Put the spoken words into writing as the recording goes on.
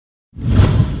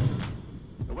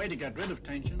way to get rid of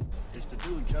tension is to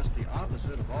do just the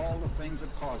opposite of all the things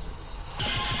that cause it.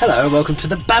 Hello, welcome to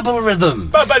the Babble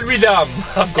Rhythm. Babble Rhythm.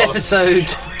 I've got Episode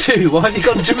 2. Why have you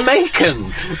gone Jamaican?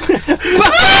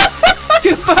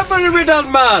 You Babble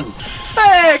Rhythm, man.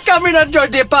 Hey, come in and join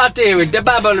the party with the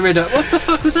Babble Rhythm. What the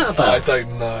fuck was that about? I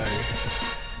don't know.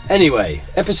 Anyway,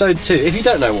 episode 2. If you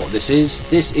don't know what this is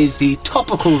the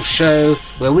topical show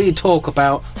where we talk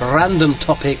about random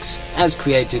topics as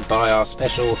created by our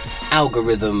special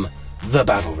algorithm, the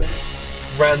Babble Rhythm.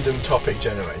 Random topic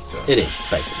generator. It is,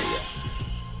 basically,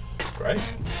 yeah. Great. I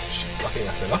think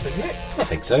that's enough, isn't it? I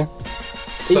think so. Are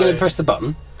you going to press the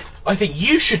button? I think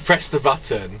you should press the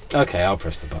button. Okay, I'll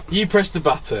press the button. You press the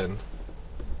button.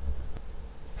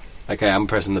 Okay, I'm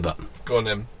pressing the button. Go on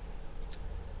then.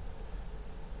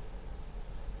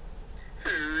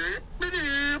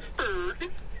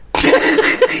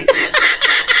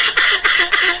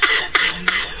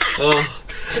 Oh,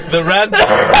 the random.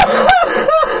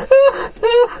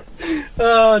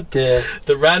 Oh dear.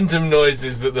 The random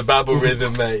noises that the Babble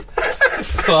Rhythm makes.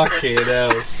 Fucking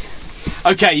hell.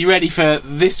 Okay, you ready for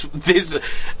this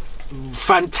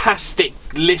fantastic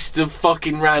list of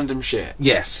fucking random shit?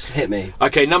 Yes, hit me.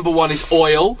 Okay, number 1 is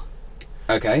oil.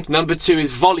 Okay. Number 2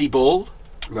 is volleyball.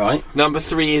 Right. Number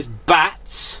 3 is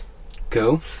bats.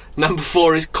 Cool. Number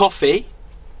 4 is coffee.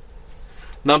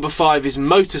 Number 5 is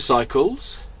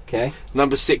motorcycles. Okay.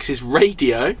 Number 6 is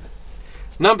radio.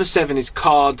 Number 7 is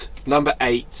card. Number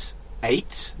 8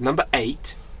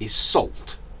 is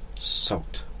salt.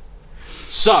 Salt.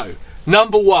 So,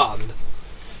 number 1,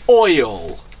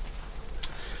 oil.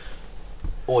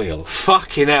 Oil.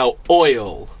 Fucking hell,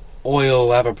 oil.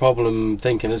 Oil have a problem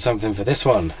thinking of something for this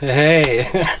one. Hey.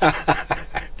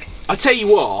 I tell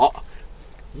you what,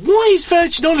 why is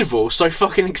virgin olive oil so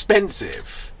fucking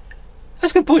expensive?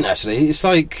 That's a good point, actually. It's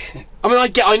like... I mean,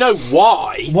 I know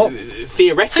why, What?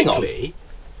 theoretically.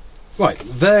 Right,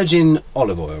 virgin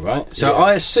olive oil, right? So Yeah.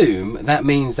 I assume that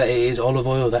means that it is olive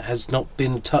oil that has not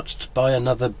been touched by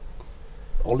another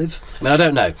olive? I mean, I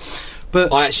don't know.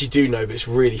 But, I actually do know, but it's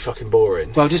really fucking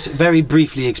boring. well, just very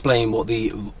briefly explain what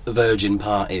the virgin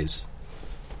part is.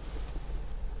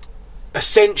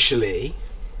 Essentially,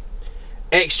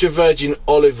 extra virgin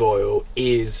olive oil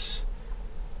is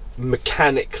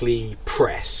mechanically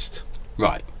pressed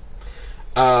Right.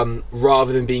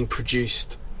 rather than being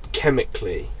produced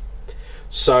chemically.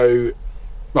 So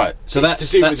Right, so it's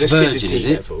to do that's with virgin, acidity is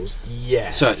it? levels.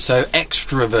 Yeah. So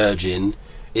extra virgin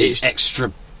is It's-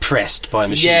 extra pressed by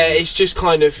machines. Yeah, it's just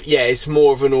kind of it's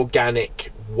more of an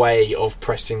organic way of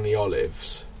pressing the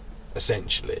olives,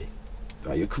 essentially.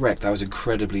 Oh, you're correct. That was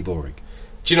incredibly boring.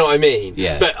 Do you know what I mean?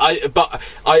 Yeah. But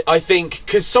I think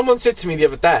because someone said to me the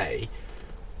other day,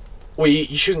 well,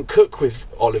 you shouldn't cook with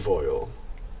olive oil.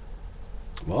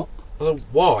 What? I was like,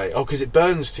 why? Oh, because it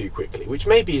burns too quickly, which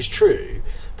maybe is true.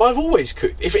 But I've always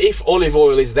cooked. If olive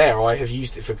oil is there, I have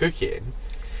used it for cooking.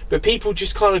 But people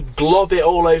just kind of glob it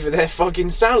all over their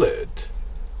fucking salad.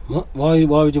 What? Why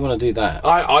would you want to do that?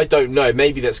 I don't know.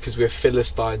 Maybe that's because we're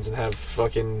Philistines and have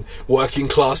fucking working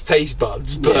class taste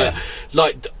buds. But Yeah.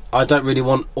 like, I don't really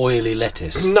want oily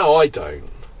lettuce. no, I don't.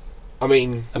 I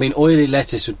mean, Oily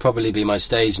lettuce would probably be my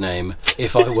stage name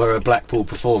if I were a Blackpool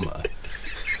performer.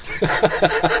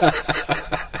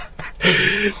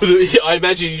 I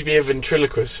imagine you'd be a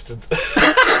ventriloquist.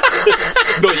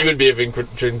 Not you would be a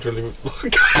ventriloquist.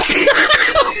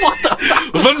 What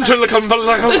the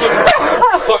ventriloquist?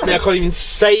 Fuck me, I can't even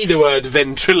say the word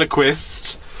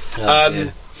ventriloquist. Oh,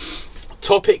 dear.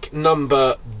 Topic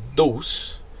number 2.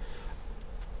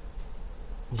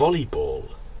 Volleyball.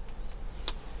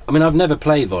 I've never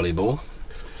played volleyball.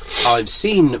 I've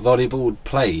seen volleyball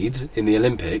played in the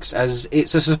Olympics, as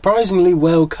it's a surprisingly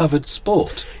well-covered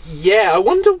sport. Yeah, I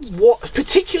wonder what...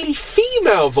 Particularly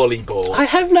female volleyball. I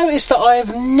have noticed that I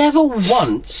have never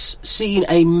once seen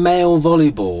a male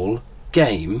volleyball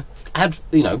game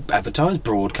advertised,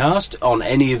 broadcast on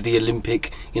any of the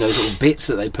Olympic, sort of bits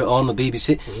that they put on the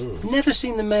BBC. Never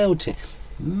seen the male team.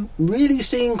 Really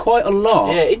seeing quite a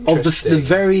lot Yeah, of the interesting.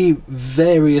 very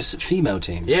various female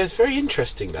teams. Yeah, it's very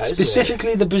interesting, that, isn't it?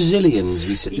 Specifically the Brazilians,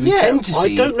 we tend to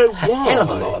see I don't know a why. hell of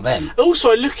a lot of them. Also,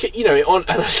 I look at,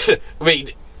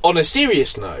 on a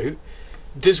serious note,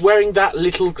 does wearing that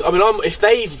little... if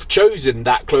they've chosen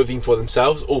that clothing for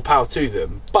themselves, all power to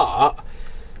them. But...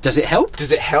 Does it help?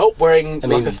 Does it help wearing, a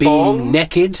being thong?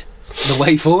 naked the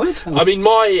way forward?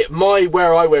 My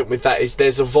where I went with that is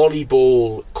there's a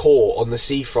volleyball court on the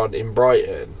seafront in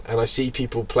Brighton, and I see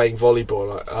people playing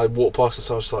volleyball. And I walk past and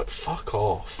so I was like, "Fuck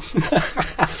off!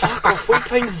 Fuck off! What are you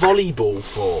playing volleyball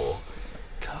for?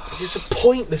 God. It's a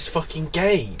pointless fucking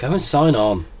game." Go and sign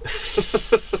on.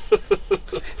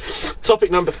 Topic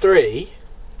number 3,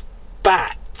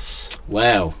 bats.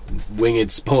 Wow, winged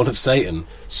spawn of Satan.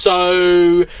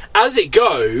 So, as it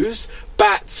goes,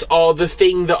 bats are the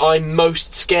thing that I'm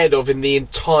most scared of in the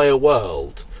entire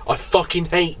world. I fucking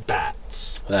hate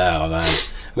bats. Oh man,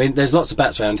 I mean, there's lots of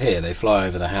bats around here. They fly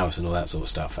over the house and all that sort of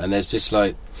stuff. And there's just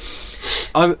like,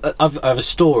 I have a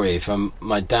story from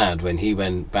my dad when he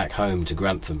went back home to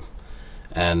Grantham,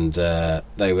 and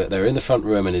they were in the front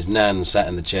room, and his nan sat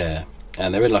in the chair,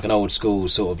 and they're in like an old school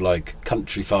sort of like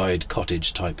countrified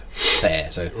cottage type fare,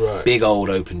 so Right. big old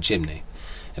open chimney.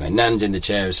 And my nan's in the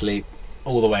chair asleep,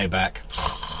 all the way back,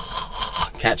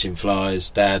 catching flies,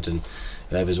 dad and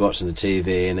whoever's watching the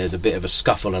TV, and there's a bit of a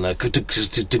scuffle and a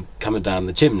coming down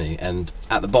the chimney, and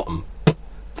at the bottom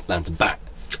lands a bat.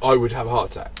 I would have a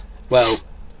heart attack. Well,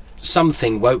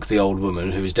 something woke the old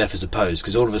woman, who was deaf as a post,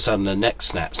 because all of a sudden her neck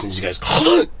snaps and she goes,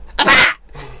 a bat!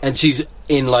 And she's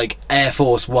in like Air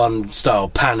Force One style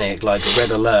panic, like red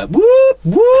alert, whoop,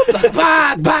 whoop,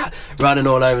 bat, running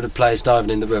all over the place, diving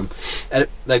in the room. And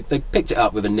they picked it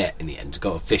up with a net in the end,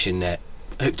 got a fishing net,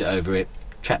 hooked it over it,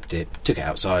 trapped it, took it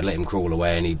outside, let him crawl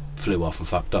away, and he flew off and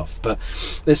fucked off. But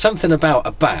there's something about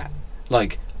a bat,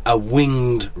 like a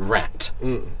winged rat,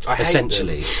 I hate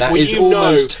essentially, them. that Well, is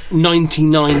almost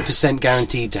 99%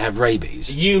 guaranteed to have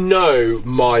rabies. You know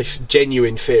my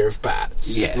genuine fear of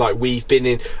bats. Yeah. Like we've been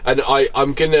in, and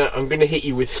I'm gonna hit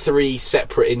you with 3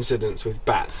 separate incidents with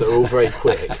bats that are all very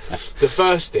quick. The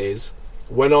first is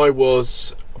when I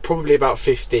was probably about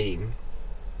 15.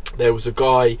 There was a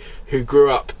guy who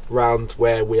grew up round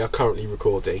where we are currently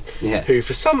recording, Yeah. who,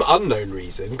 for some unknown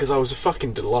reason, because I was a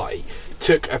fucking delight,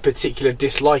 took a particular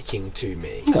disliking to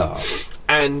me. Oh.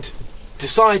 And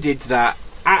decided that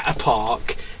at a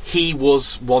park he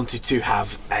wanted to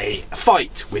have a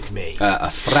fight with me.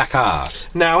 A fracas.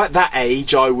 Now at that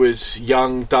age I was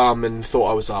young, dumb, and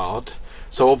thought I was hard,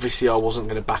 so obviously I wasn't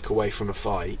going to back away from a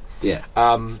fight. Yeah.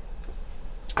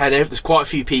 And there's quite a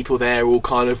few people there all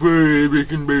kind of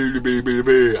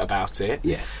about it.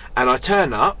 Yeah. And I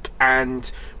turn up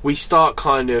and we start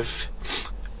kind of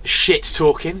shit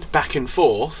talking back and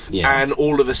forth, Yeah. and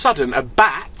all of a sudden a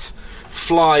bat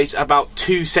flies about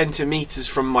 2 centimetres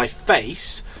from my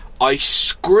face. I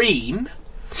scream,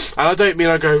 and I don't mean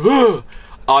I go, ugh.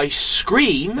 I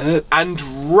scream and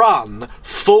run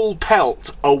full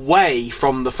pelt away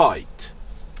from the fight.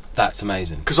 That's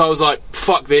amazing. Because I was like,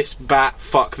 fuck this, bat,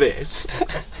 fuck this.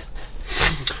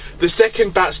 The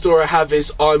second bat story I have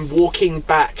is I'm walking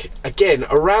back again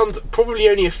around probably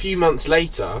only a few months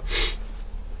later.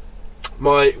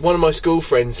 One of my school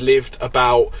friends lived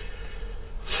about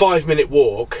 5-minute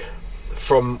walk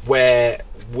from where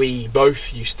we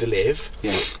both used to live.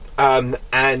 Yeah.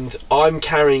 And I'm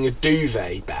carrying a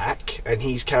duvet back, and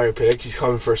he's carrying a pillow 'cause he's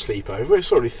coming for a sleepover. It's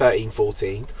probably 13,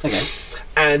 14. Okay.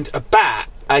 And a bat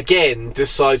again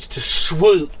decides to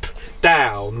swoop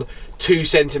down 2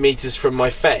 centimetres from my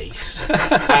face,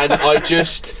 and I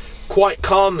just quite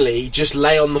calmly just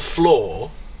lay on the floor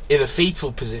in a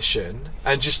fetal position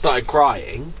and just started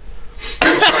crying,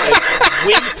 just started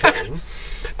weeping.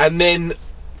 And then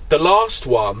the last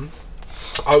one,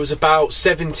 I was about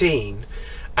 17,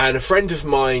 and a friend of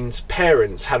mine's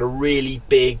parents had a really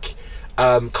big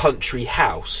country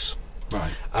house.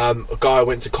 Right. A guy I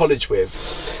went to college with.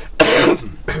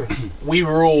 We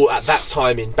were all at that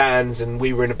time in bands, and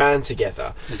we were in a band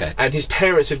together. Okay. And his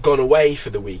parents had gone away for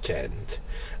the weekend,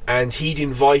 and he'd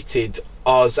invited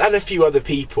us and a few other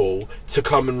people to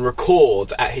come and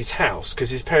record at his house, because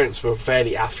his parents were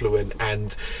fairly affluent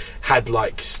and had,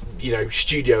 like, you know,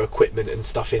 studio equipment and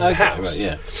stuff in the house. Right,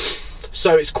 yeah.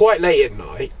 So it's quite late at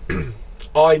night.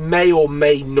 I may or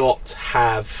may not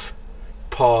have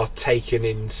partaken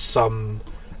in some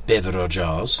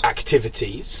Beverages.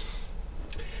 activities,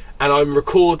 and I'm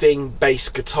recording bass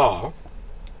guitar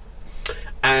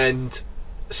and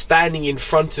standing in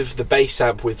front of the bass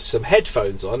amp with some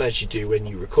headphones on, as you do when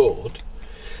you record,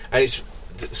 and it's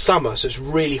summer, so it's a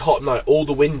really hot night, all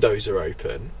the windows are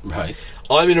open. Right.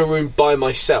 I'm in a room by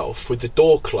myself with the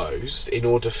door closed in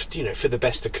order for the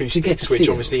best acoustics, the which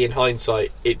feel. obviously in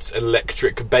hindsight it's an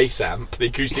electric bass amp, the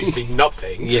acoustics mean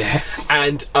nothing. Yes.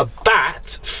 And a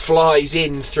bat flies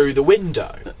in through the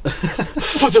window.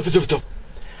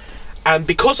 And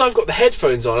because I've got the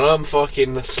headphones on and I'm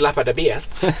fucking slap at a beer,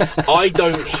 I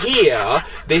don't hear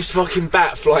this fucking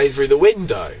bat flying through the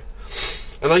window.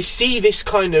 And I see this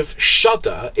kind of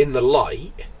shudder in the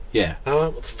light. Yeah. And I'm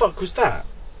like, what the fuck was that?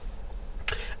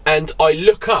 And I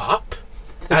look up,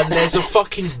 and there's a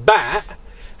fucking bat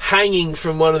hanging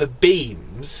from one of the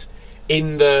beams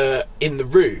in the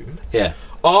room. Yeah.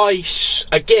 I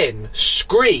again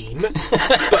scream,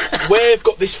 but where I've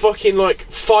got this fucking like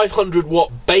 500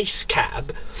 watt bass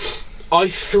cab. I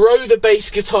throw the bass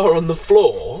guitar on the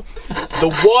floor.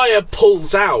 The wire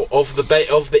pulls out of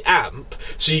the amp,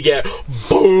 so you get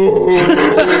boom.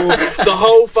 The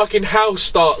whole fucking house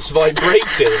starts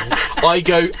vibrating. I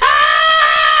go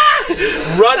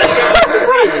running out of the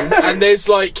room, and there's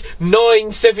like 9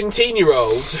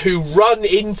 17-year-olds who run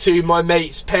into my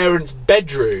mate's parents'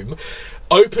 bedroom,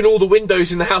 open all the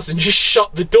windows in the house and just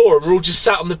shut the door, and we're all just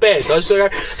sat on the bed. I just go,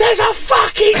 there's a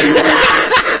fucking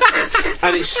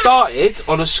and it started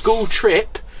on a school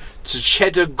trip to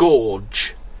Cheddar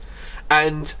Gorge,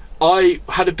 and I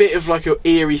had a bit of like an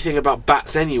eerie thing about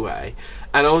bats anyway,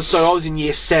 and I was in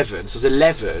year 7, so I was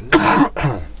 11.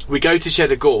 We go to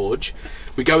Cheddar Gorge,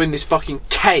 we go in this fucking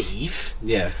cave,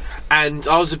 and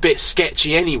I was a bit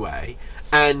sketchy anyway,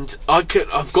 and I've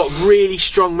got really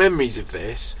strong memories of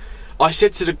this. I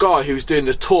said to the guy who was doing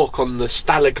the talk on the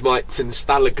stalagmites and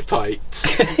stalactites,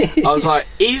 I was like,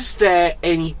 is there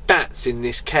any bats in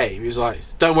this cave? He was like,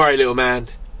 don't worry, little man,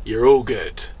 you're all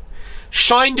good.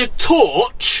 Shined a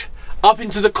torch up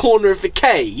into the corner of the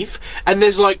cave, and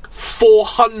there's like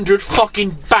 400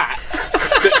 fucking bats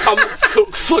that come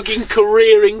fucking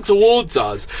careering towards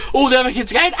us. All the other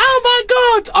kids are going, oh my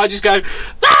god! I just go,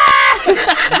 ah!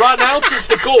 Run out of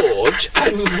the gorge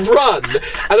and run.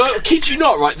 And I kid you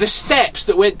not, right, the steps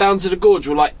that went down to the gorge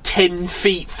were like 10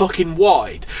 feet fucking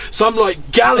wide. So I'm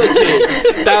like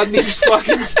galloping down these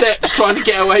fucking steps trying to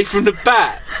get away from the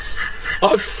bats.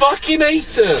 I fucking hate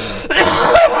them.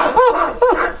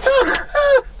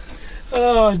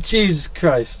 Oh, Jesus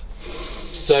Christ.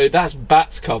 So that's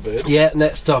bats covered. Yeah,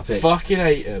 next topic. Fucking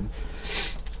hate them.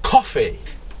 Coffee.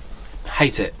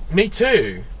 Hate it. Me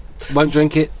too. Won't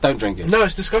drink it, don't drink it. No,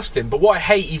 it's disgusting. But what I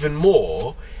hate even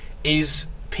more is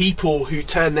people who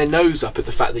turn their nose up at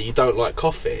the fact that you don't like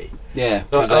coffee. Yeah,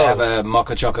 because they have a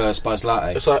mocha choco spice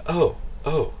latte. It's like, oh.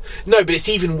 No, but it's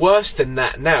even worse than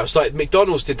that now. It's like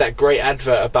McDonald's did that great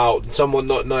advert about someone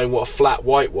not knowing what a flat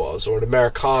white was, or an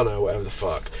Americano, or whatever the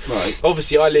fuck. Right.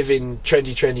 Obviously, I live in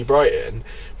trendy Brighton,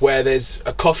 where there's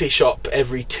a coffee shop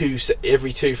every two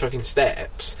fucking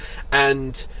steps,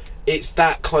 and it's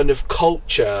that kind of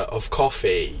culture of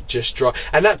coffee just dry,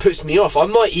 and that puts me off. I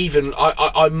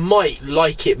might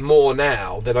like it more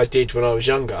now than I did when I was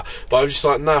younger, but I was just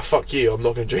like, nah, fuck you, I'm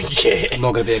not going to drink it. I'm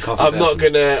not going to be a coffee person.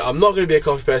 I'm not going to be a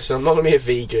coffee person. I'm not going to be a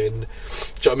vegan. Do you know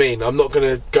what I mean? I'm not going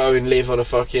to go and live on a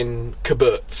fucking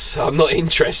kibbutz. I'm not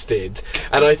interested.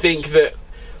 And I think that,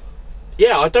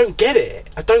 yeah, I don't get it.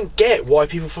 I don't get why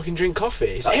people fucking drink coffee.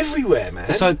 It's everywhere, man.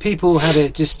 It's like people had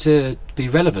it just to be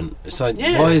relevant. It's like,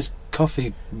 why is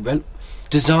coffee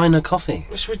designer coffee?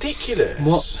 It's ridiculous.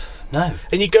 What? No.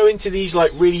 And you go into these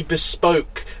like really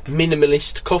bespoke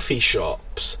minimalist coffee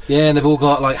shops. Yeah, and they've all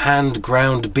got like hand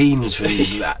ground beans from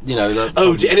you know. Like,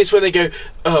 and it's when they go,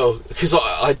 because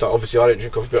I don't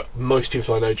drink coffee, but most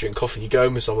people I know drink coffee. You go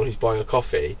in with someone who's buying a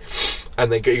coffee,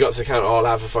 and you got to the counter, I'll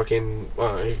have a fucking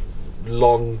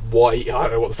long white, I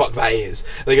don't know what the fuck that is.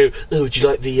 And they go, would you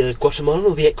like the Guatemalan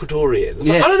or the Ecuadorian? It's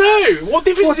like, I don't know. What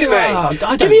difference does it make?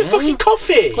 Give me a fucking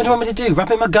coffee. What do you want me to do? Rub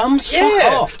in my gums? Yeah.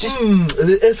 Fuck off. Just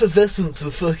the effervescence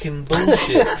of fucking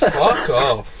bullshit. Fuck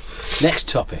off. Next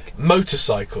topic.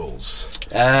 Motorcycles.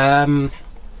 I've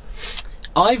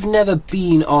never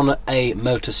been on a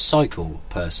motorcycle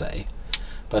per se,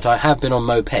 but I have been on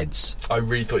mopeds. I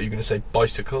really thought you were going to say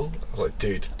bicycle. I was like,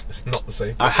 dude, it's not the same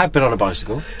thing. I have been on a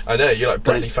bicycle. I know, you're like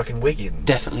Bradley fucking Wiggins.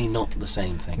 Definitely not the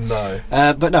same thing. No.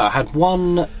 But no, I had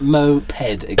one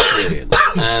moped experience,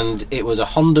 and it was a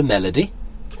Honda Melody.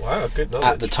 Wow, good knowledge.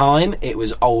 At the time, it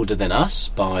was older than us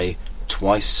by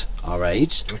twice our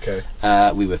age. Okay.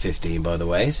 We were 15, by the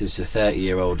way, so it's a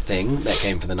 30-year-old thing that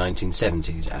came from the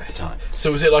 1970s at the time.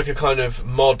 So was it like a kind of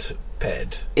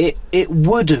mod-ped? It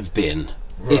would have been.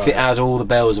 Right. If it had all the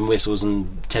bells and whistles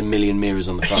and 10 million mirrors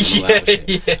on the front and all that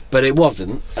shit. Yeah. But it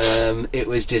wasn't. It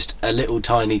was just a little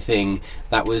tiny thing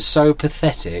that was so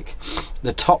pathetic.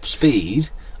 The top speed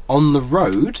on the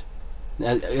road,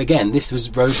 again, this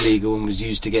was road legal and was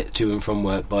used to get to and from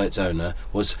work by its owner,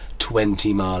 was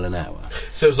 20 mile an hour.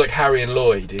 So it was like Harry and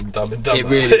Lloyd in Dumb and Dumber. It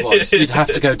really was. You'd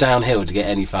have to go downhill to get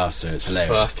any faster. It's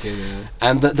hilarious. Fucking hell.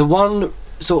 And the one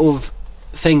sort of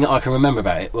thing that I can remember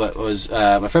about it was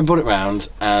my friend brought it round,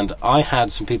 and I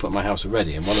had some people at my house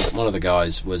already, and one of the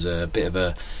guys was a bit of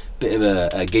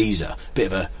a geezer,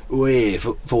 bit of a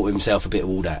thought himself a bit of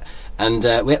all that, and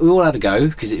we all had a go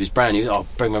because it was brand new. I'll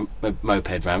bring my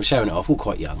moped round, we're showing it off, all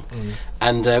quite young,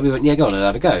 and we went, yeah, go on, I'll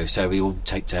have a go. So we all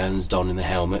take turns donning the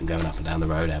helmet and going up and down the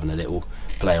road, having a little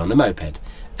play on the moped.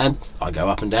 And I go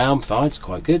up and down, fine, it's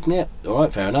quite good, yeah,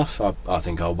 alright, fair enough. I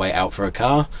think I'll wait out for a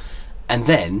car, and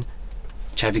then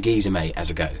Chavy Geezer, mate, as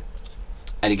a go.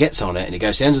 And he gets on it, and he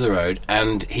goes to the end of the road,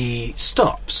 and he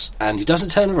stops, and he doesn't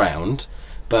turn around,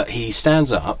 but he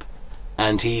stands up,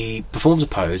 and he performs a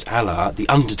pose a la The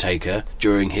Undertaker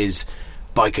during his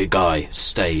biker guy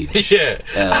stage. Yeah.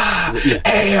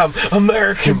 Hey, I'm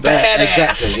American Badass.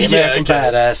 Exactly. The American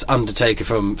Badass Undertaker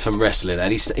from wrestling.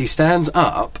 And he stands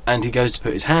up and he goes to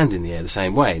put his hand in the air the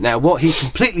same way. Now, what he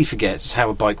completely forgets is how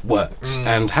a bike works.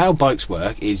 And how bikes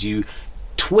work is you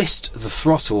twist the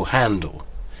throttle handle.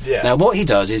 Yeah. Now, what he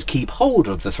does is keep hold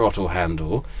of the throttle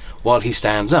handle while he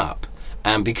stands up.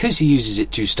 And because he uses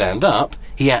it to stand up,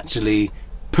 he actually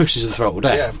pushes the throttle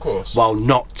down. Yeah, of course. While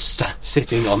not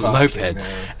sitting on the moped. Hell.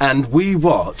 And we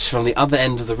watch from the other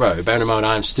end of the road, bearing in mind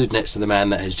I am stood next to the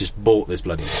man that has just bought this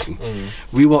bloody thing.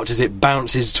 We watch as it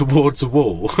bounces towards a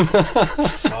wall.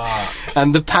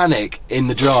 And the panic in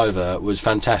the driver was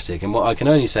fantastic. And what I can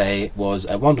only say was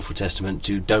a wonderful testament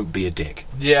to don't be a dick.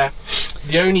 Yeah.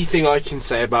 The only thing I can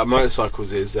say about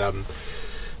motorcycles is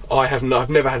I've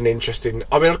never had an interest in...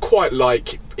 I mean, I quite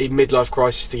like, in midlife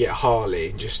crisis, to get a Harley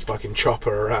and just fucking chop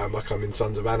her around like I'm in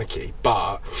Sons of Anarchy,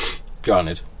 but...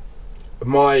 Granted.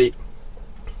 One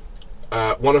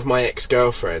of my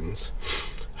ex-girlfriends,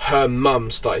 her mum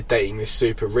started dating this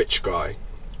super rich guy,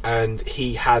 and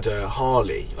he had a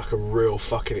Harley, like a real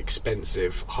fucking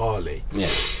expensive Harley. Yeah.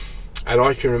 And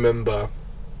I can remember...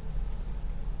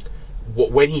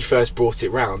 when he first brought it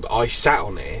round, I sat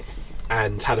on it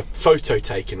and had a photo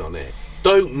taken on it.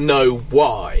 Don't know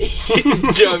why. Do you know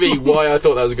what I mean? Why I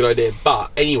thought that was a good idea.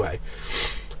 But anyway,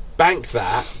 banked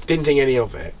that, didn't think any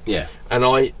of it. Yeah. And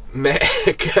I met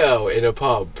a girl in a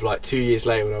pub like 2 years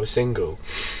later when I was single.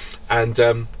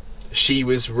 And she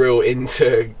was real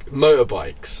into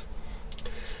motorbikes.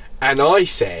 And I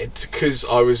said, because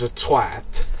I was a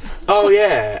twat, oh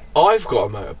yeah, I've got a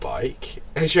motorbike.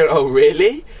 And she went, oh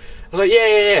really? I was like,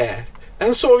 yeah. And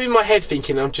I'm sort of in my head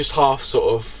thinking I'm just half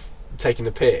sort of taking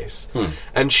the piss.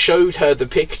 And showed her the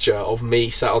picture of me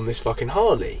sat on this fucking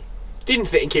Harley. Didn't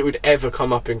think it would ever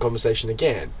come up in conversation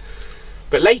again.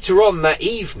 But later on that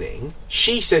evening,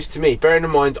 she says to me, bearing in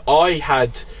mind I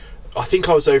think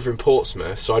I was over in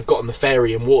Portsmouth, so I'd got on the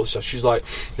ferry in Waterstones. She was like,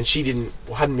 and she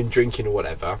hadn't been drinking or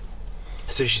whatever.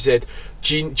 So she said,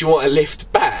 do you want a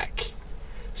lift back?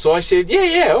 So I said,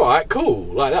 yeah, alright, cool.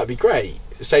 Like, that'd be great.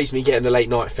 It saves me getting the late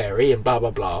night ferry and blah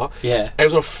blah blah. Yeah. And it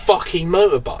was on a fucking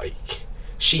motorbike.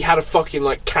 She had a fucking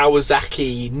like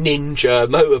Kawasaki Ninja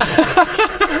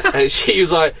motorbike. And she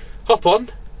was like, hop on.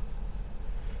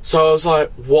 So I was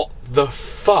like, what the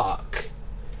fuck?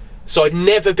 So I'd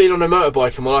never been on a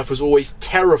motorbike in my life, was always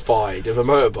terrified of a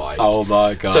motorbike. Oh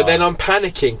my god. So then I'm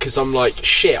panicking because I'm like,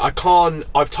 shit, I can't,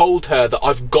 I've told her that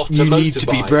I've got a motorbike. You need to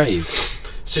be brave.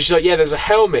 So she's like, yeah, there's a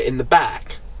helmet in the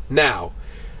back. Now,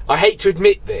 I hate to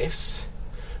admit this,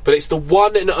 but it's the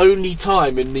one and only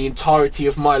time in the entirety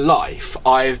of my life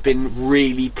I have been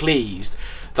really pleased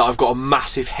that I've got a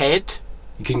massive head.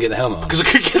 You couldn't get the helmet on? Because I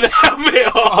couldn't get the helmet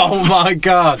on. Oh my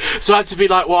god. So I had to be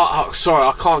like, well, sorry,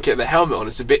 I can't get the helmet on,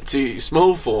 it's a bit too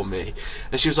small for me.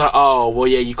 And she was like, oh, well,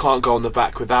 yeah, you can't go on the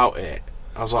back without it.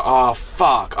 I was like, oh,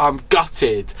 fuck, I'm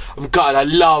gutted. I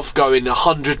love going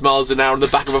 100 miles an hour on the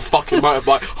back of a fucking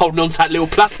motorbike, holding on to that little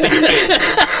plastic bit.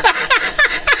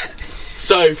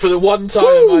 So, for the one time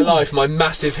in my life, my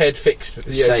massive head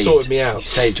sorted me out. You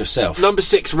saved yourself. Number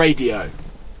 6, radio.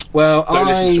 Well, Don't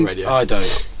listen to radio. I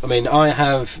don't. I mean, I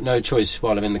have no choice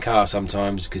while I'm in the car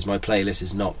sometimes because my playlist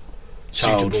is not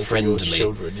child friendly.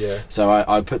 Children, yeah. So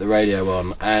I put the radio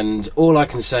on, and all I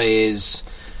can say is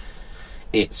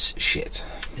it's shit.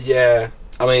 Yeah.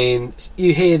 I mean,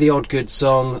 you hear the odd good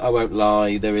song, I won't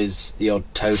lie, there is the odd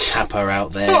toe tapper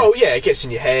out there. Oh, yeah, it gets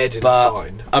in your head and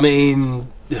fine. I mean...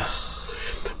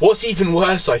 What's even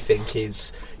worse, I think,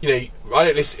 is, you know, I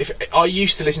don't listen. I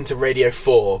used to listen to Radio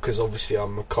 4 because obviously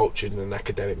I'm a cultured and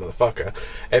academic motherfucker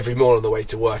every morning on the way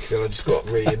to work, and then I just got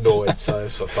really annoyed. So I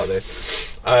was like, fuck this.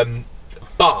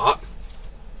 But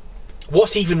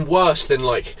what's even worse than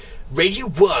like Radio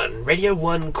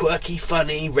 1, quirky,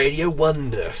 funny, Radio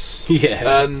 1-ness,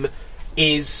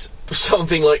 is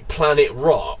something like Planet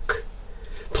Rock,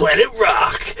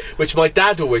 which my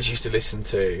dad always used to listen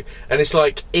to. And it's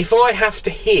like, if I have to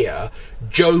hear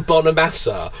Joe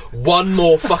Bonamassa one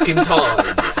more fucking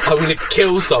time, I'm going to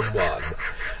kill someone.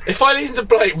 If I listen to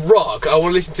Planet Rock, I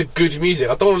want to listen to good music.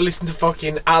 I don't want to listen to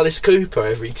fucking Alice Cooper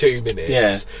every 2 minutes.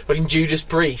 Yeah. Fucking Judas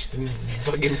Priest and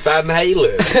fucking Van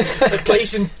Halen. They play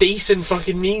some decent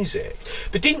fucking music.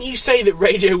 But didn't you say that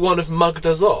Radio 1 have mugged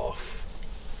us off?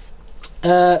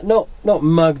 Not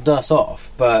mugged us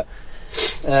off, but...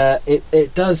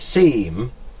 it does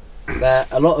seem that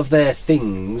a lot of their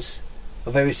things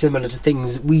are very similar to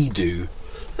things that we do.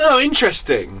 Oh,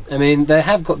 interesting. I mean, they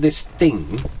have got this thing.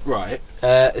 Right.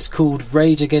 It's called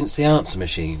Rage Against the Answer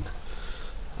Machine.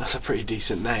 That's a pretty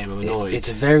decent name. I'm annoyed. It's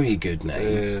a very good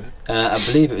name. I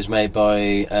believe it was made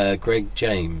by Greg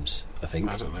James, I think.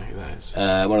 I don't know who that is.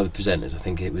 One of the presenters. I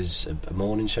think it was a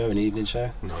morning show, an evening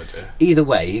show. No idea. Either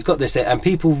way, he's got this there, and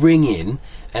people ring in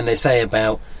and they say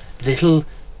about little,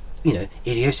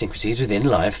 idiosyncrasies within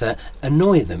life that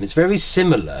annoy them. It's very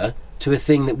similar to a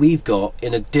thing that we've got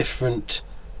in a different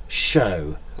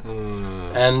show.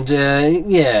 And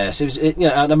yes,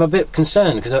 and I'm a bit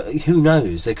concerned because who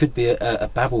knows? There could be a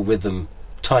Babble Rhythm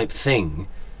type thing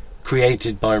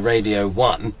created by Radio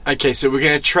 1. Okay, so we're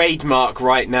going to trademark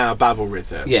right now Babble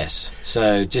Rhythm. Yes.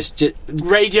 So just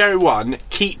Radio 1,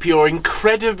 keep your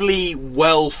incredibly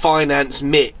well-financed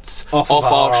mitts off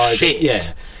our shit. Yeah.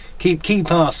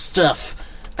 Keep our stuff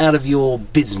out of your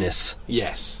business.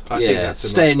 Yes. I think that's a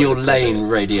stay nice in way your to put lane, it.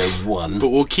 Radio 1. But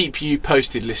we'll keep you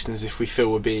posted, listeners, if we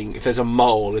feel if there's a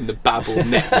mole in the Babble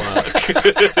network.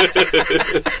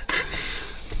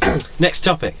 Next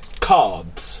topic.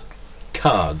 Cards.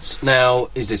 Now,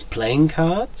 is this playing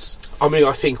cards? I mean,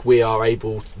 I think we are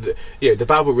able... the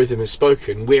Babble Rhythm is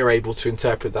spoken. We're able to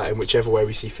interpret that in whichever way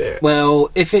we see fit.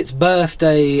 Well, if it's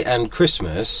birthday and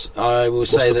Christmas, I will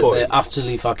say the that point? they're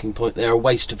utterly fucking they're a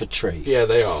waste of a tree. Yeah,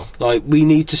 they are. Like, we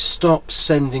need to stop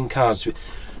sending cards.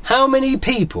 How many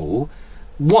people,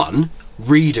 one,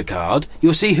 read a card,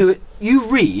 you'll see you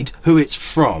read who it's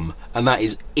from, and that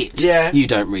is it. Yeah. You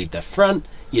don't read the front,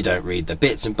 you don't read the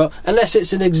bits and bobs, unless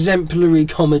it's an exemplary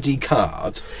comedy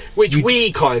card. Which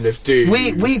we kind of do.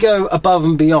 We go above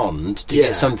and beyond to Yeah.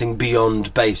 get something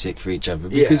beyond basic for each other,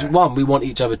 because one, we want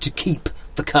each other to keep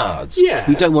the cards. Yeah.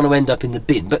 We don't want to end up in the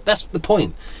bin, but that's the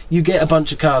point. You get a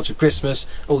bunch of cards for Christmas,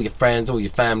 all your friends, all your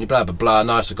family, blah blah blah.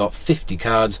 Nice, I got 50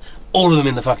 cards, all of them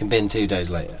in the fucking bin 2 days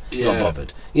later. Yeah. Not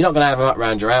bothered. You're not going to have them up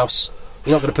around your house.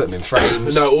 You're not going to put them in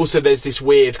frames. No, also there's this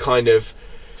weird kind of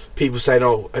people saying,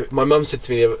 my mum said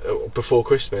to me before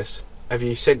Christmas, have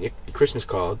you sent your Christmas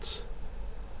cards?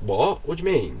 What do you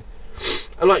mean?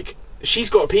 And like, she's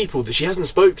got people that she hasn't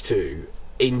spoke to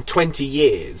in 20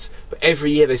 years, but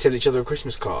every year they send each other a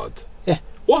Christmas card. Yeah.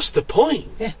 What's the point?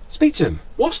 Yeah, speak to him.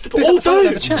 What's the Pick point? up Or the phone and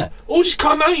have a don't. chat. Or just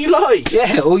come out you like.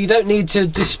 Yeah, or you don't need to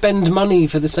just spend money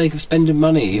for the sake of spending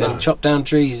money No. and chop down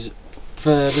trees for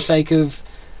the sake of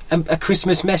a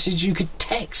Christmas message you could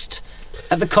text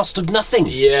at the cost of nothing.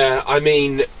 Yeah, I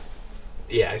mean,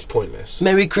 it's pointless.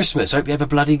 Merry Christmas. Hope you have a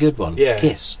bloody good one. Yeah.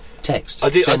 Kiss. Text. I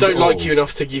Send don't it like all. you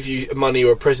enough to give you money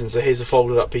or a present, so here's a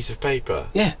folded up piece of paper.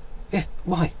 Yeah.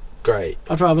 Why? Great.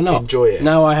 I'd rather not. Enjoy it.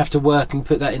 Now I have to work and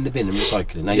put that in the bin and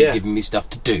recycle it. Now Yeah. you're giving me stuff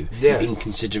to do. Yeah. You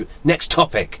inconsiderate. Next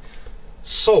topic.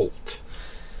 Salt.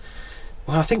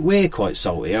 Well, I think we're quite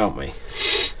salty, aren't we?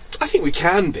 I think we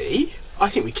can be.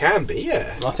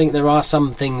 Yeah. I think there are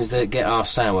some things that get our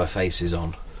sour faces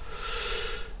on.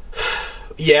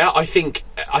 Yeah, I think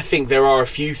there are a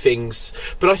few things,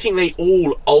 but I think they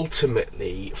all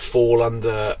ultimately fall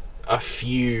under a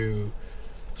few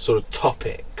sort of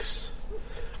topics.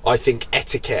 I think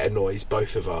etiquette annoys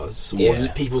both of us, Yeah. or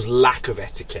people's lack of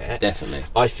etiquette. Definitely.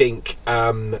 I think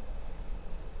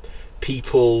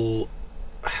people...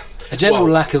 A general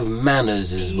Well, lack of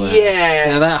manners as well. Yeah.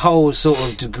 You know, that whole sort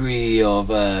of degree of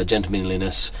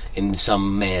gentlemanliness in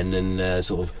some men and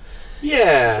sort of...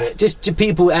 Yeah. Just to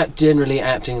people generally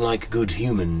acting like good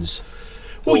humans.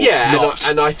 Well, Or yeah, not.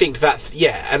 and I think that,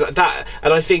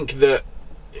 and I think that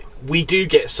we do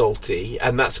get salty,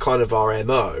 and that's kind of our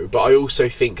MO. But I also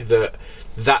think that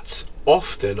that's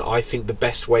often, I think, the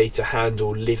best way to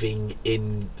handle living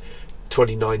in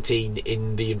 2019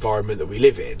 in the environment that we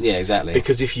live in. Yeah, exactly.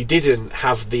 Because if you didn't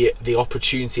have the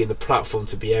opportunity and the platform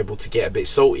to be able to get a bit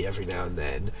salty every now and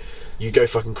then, you go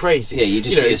fucking crazy. Yeah, you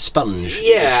just be a sponge.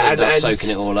 Yeah, You just end up and soaking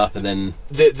it all up, and then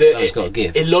the gotta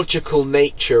give. illogical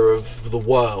nature of the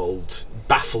world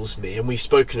baffles me, and we've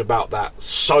spoken about that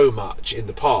so much in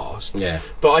the past. Yeah.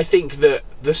 But I think that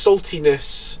the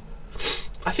saltiness,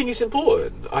 I think it's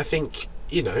important. I think,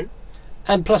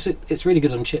 And plus, it's really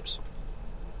good on chips.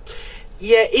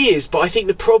 yeah, it is. But I think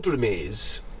the problem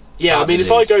is, Heart I mean,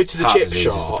 if I disease. go to the Heart chip disease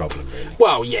is the shop, problem, really.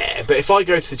 well, yeah, but if I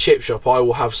go to the chip shop, I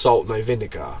will have salt, no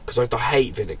vinegar, because I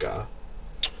hate vinegar.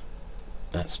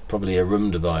 That's probably a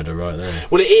room divider right there.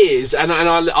 Well, it is, and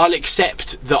I'll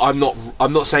accept that I'm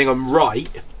not saying I'm right,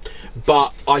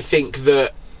 but I think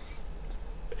that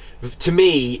to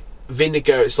me,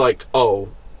 vinegar is like,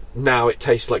 now it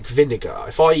tastes like vinegar.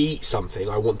 If I eat something,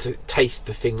 I want to taste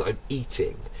the thing that I'm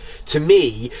eating. To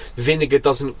me, vinegar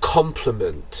doesn't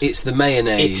complement. It's the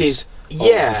mayonnaise It is, of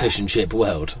yeah. the fish and chip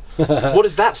world. What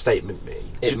does that statement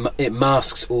mean? It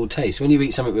masks all taste. When you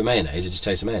eat something with mayonnaise, it just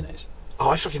tastes of mayonnaise. Oh,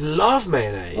 I fucking love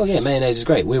mayonnaise. Oh yeah, mayonnaise is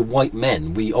great. We're white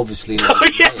men. We obviously. Oh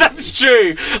yeah, that's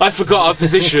true. I forgot our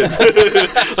position.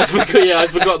 I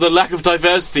forgot the lack of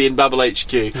diversity in Babble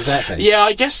HQ. Exactly. Yeah,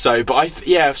 I guess so. But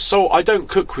salt. I don't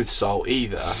cook with salt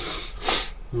either.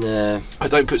 No. I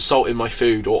don't put salt in my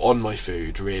food or on my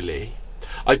food, really.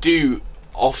 I do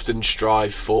often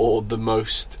strive for the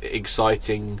most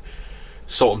exciting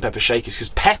salt and pepper shakers, because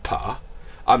pepper,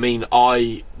 I mean,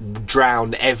 I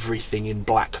drown everything in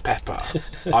black pepper.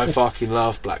 I fucking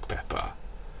love black pepper.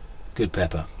 Good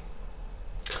pepper.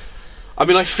 I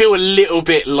mean, I feel a little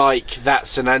bit like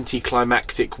that's an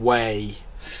anticlimactic way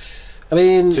I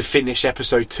mean, to finish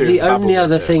episode 2. the of only Babble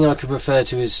other Rhythm. thing I could refer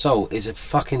to as Salt is a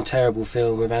fucking terrible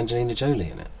film with Angelina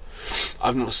Jolie in it.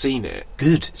 I've not seen it.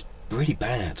 Good. It's really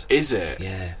bad. Is it?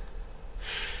 Yeah.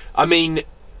 I mean,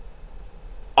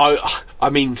 I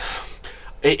mean,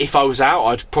 if I was out,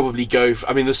 I'd probably go.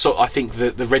 I mean, I think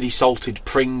the ready salted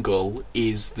Pringle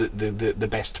is the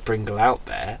best Pringle out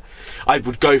there. I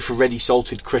would go for ready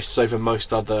salted crisps over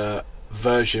most other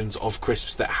versions of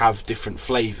crisps that have different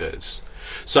flavours.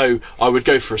 So I would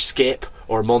go for a Skip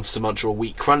or a Monster Munch or a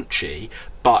Wheat Crunchy.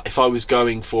 But if I was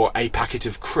going for a packet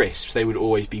of crisps, they would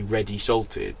always be ready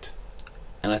salted.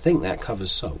 And I think that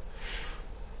covers Salt.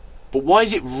 But why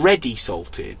is it ready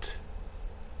salted?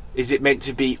 Is it meant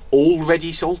to be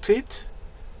already salted?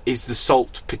 Is the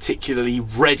salt particularly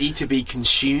ready to be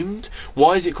consumed?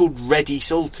 Why is it called ready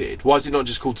salted? Why is it not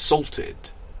just called salted?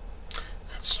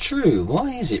 That's true. Why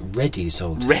is it ready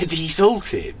salted? Ready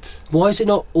salted? Why is it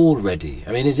not already?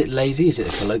 I mean, is it lazy? Is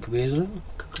it a colloquialism?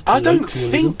 I don't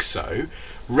Colloquialism? think so.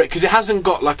 Because it hasn't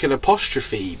got like an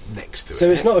apostrophe next to it. So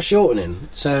it's not a shortening.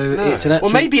 So No. it's an actual...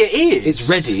 Well, maybe it is. It's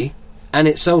ready and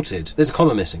it's salted. There's a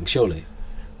comma missing, surely.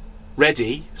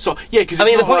 Ready? So yeah, because I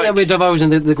mean, the point that we're divulging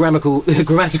the grammatical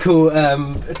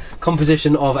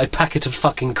composition of a packet of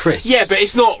fucking crisps. Yeah, but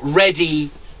it's not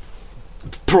ready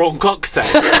prawn cocktail.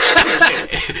 Is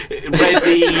it?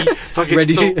 Ready fucking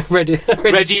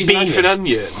ready beef and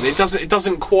onion. It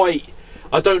doesn't quite.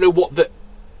 I don't know what the.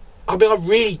 I mean, I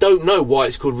really don't know why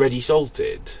it's called ready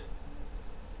salted.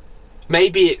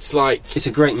 Maybe it's like. It's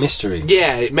a great mystery.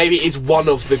 Yeah, maybe it's one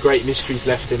of the great mysteries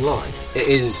left in life. It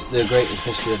is the greatest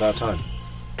mystery of our time.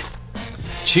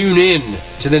 Tune in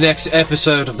to the next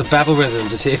episode of the Babble Rhythm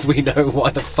to see if we know why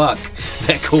the fuck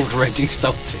they're called ready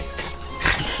salted.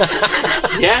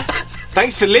 Yeah?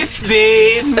 Thanks for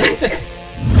listening!